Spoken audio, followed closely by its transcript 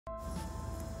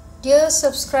Dear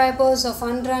subscribers of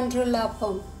Antantulla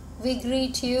Appam, we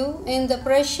greet you in the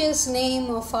precious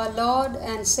name of our Lord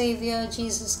and Savior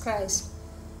Jesus Christ.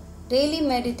 Daily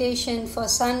meditation for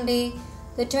Sunday,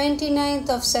 the 29th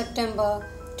of September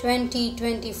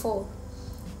 2024.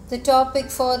 The topic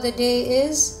for the day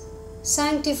is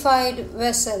Sanctified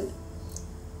Vessel.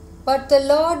 But the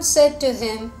Lord said to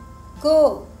him,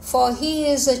 Go, for he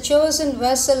is a chosen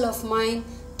vessel of mine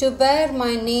to bear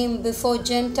my name before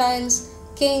Gentiles,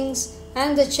 kings,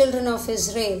 and the children of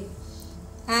Israel.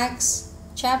 Acts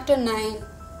chapter 9,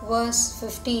 verse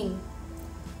 15.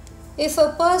 If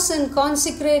a person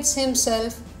consecrates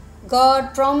himself,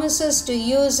 God promises to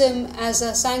use him as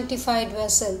a sanctified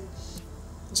vessel.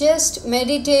 Just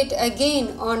meditate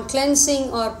again on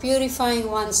cleansing or purifying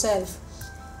oneself.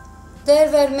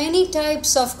 There were many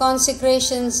types of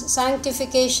consecrations,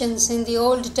 sanctifications in the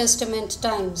Old Testament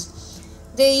times.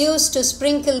 They used to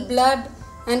sprinkle blood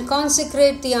and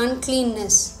consecrate the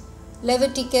uncleanness.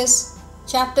 Leviticus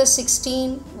chapter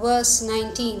 16, verse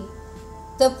 19.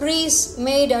 The priests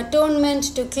made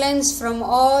atonement to cleanse from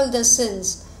all the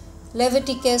sins.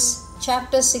 Leviticus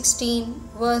chapter 16,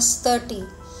 verse 30.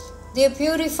 They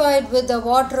purified with the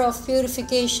water of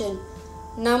purification.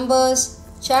 Numbers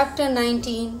chapter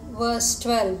 19, verse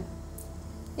 12.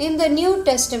 In the New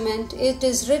Testament, it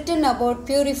is written about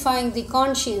purifying the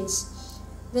conscience.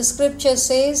 The scripture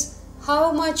says,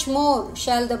 How much more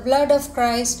shall the blood of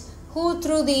Christ, who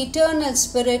through the eternal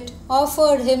Spirit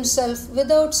offered himself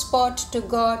without spot to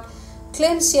God,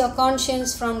 cleanse your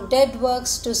conscience from dead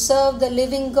works to serve the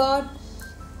living God?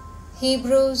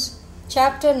 Hebrews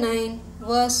chapter 9,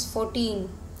 verse 14.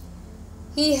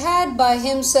 He had by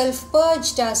himself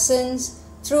purged our sins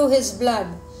through his blood.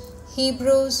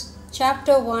 Hebrews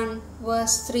chapter 1,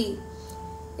 verse 3.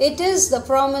 It is the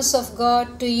promise of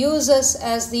God to use us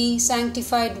as the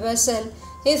sanctified vessel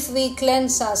if we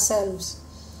cleanse ourselves.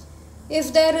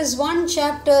 If there is one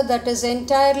chapter that is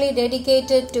entirely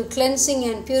dedicated to cleansing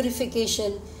and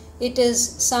purification, it is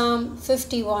Psalm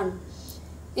 51.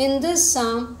 In this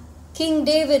psalm, King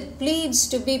David pleads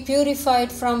to be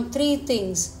purified from three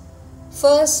things.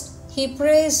 First, he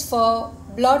prays for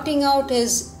blotting out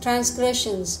his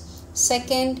transgressions.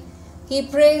 Second, he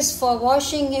prays for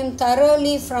washing him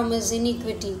thoroughly from his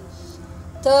iniquity.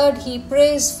 Third, he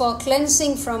prays for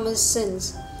cleansing from his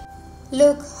sins.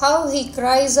 Look how he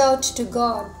cries out to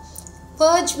God,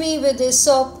 Purge me with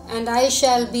hyssop, and I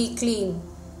shall be clean.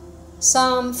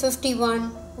 Psalm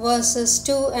 51, verses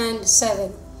 2 and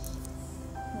 7.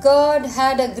 God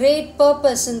had a great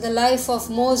purpose in the life of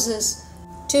Moses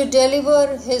to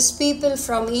deliver his people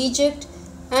from Egypt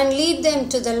and lead them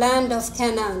to the land of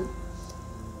Canaan.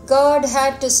 God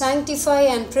had to sanctify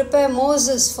and prepare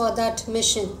Moses for that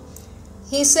mission.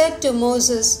 He said to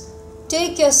Moses,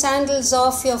 Take your sandals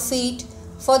off your feet,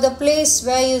 for the place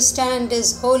where you stand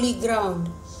is holy ground.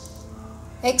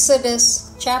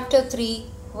 Exodus chapter 3,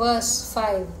 verse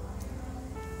 5.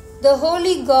 The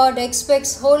holy God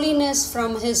expects holiness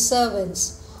from his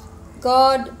servants.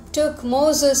 God took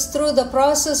Moses through the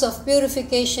process of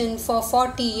purification for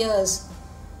 40 years.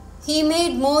 He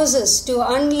made Moses to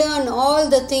unlearn all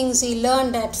the things he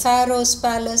learned at Pharaoh's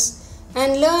palace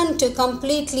and learn to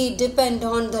completely depend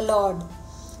on the Lord.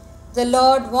 The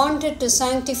Lord wanted to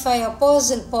sanctify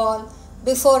Apostle Paul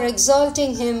before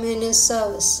exalting him in his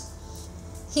service.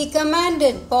 He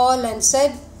commanded Paul and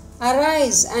said,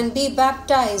 Arise and be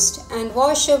baptized and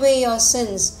wash away your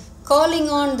sins, calling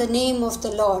on the name of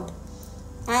the Lord.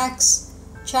 Acts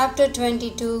chapter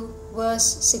 22,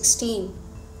 verse 16.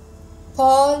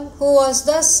 Paul, who was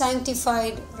thus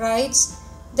sanctified, writes,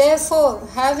 Therefore,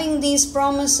 having these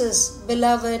promises,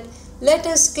 beloved, let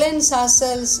us cleanse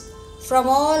ourselves from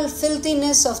all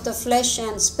filthiness of the flesh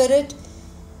and spirit,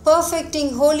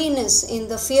 perfecting holiness in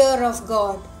the fear of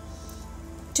God.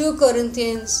 2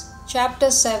 Corinthians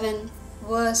chapter 7,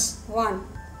 verse 1.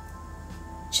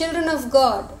 Children of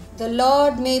God, the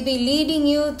Lord may be leading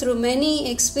you through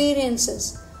many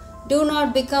experiences. Do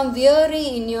not become weary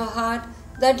in your heart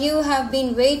that you have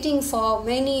been waiting for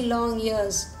many long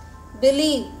years.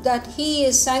 Believe that He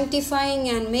is sanctifying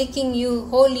and making you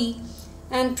holy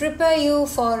and prepare you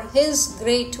for His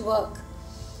great work.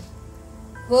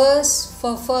 Verse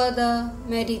for further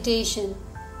meditation.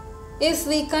 If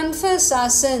we confess our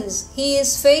sins, He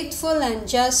is faithful and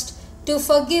just to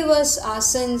forgive us our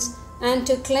sins and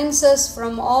to cleanse us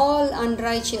from all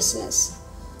unrighteousness.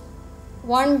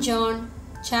 1 John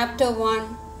chapter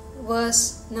 1,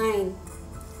 verse 9.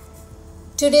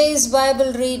 Today's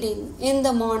Bible reading in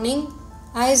the morning,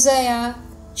 Isaiah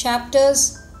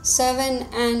chapters 7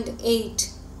 and 8.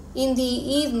 In the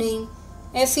evening,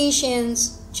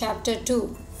 Ephesians chapter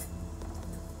 2.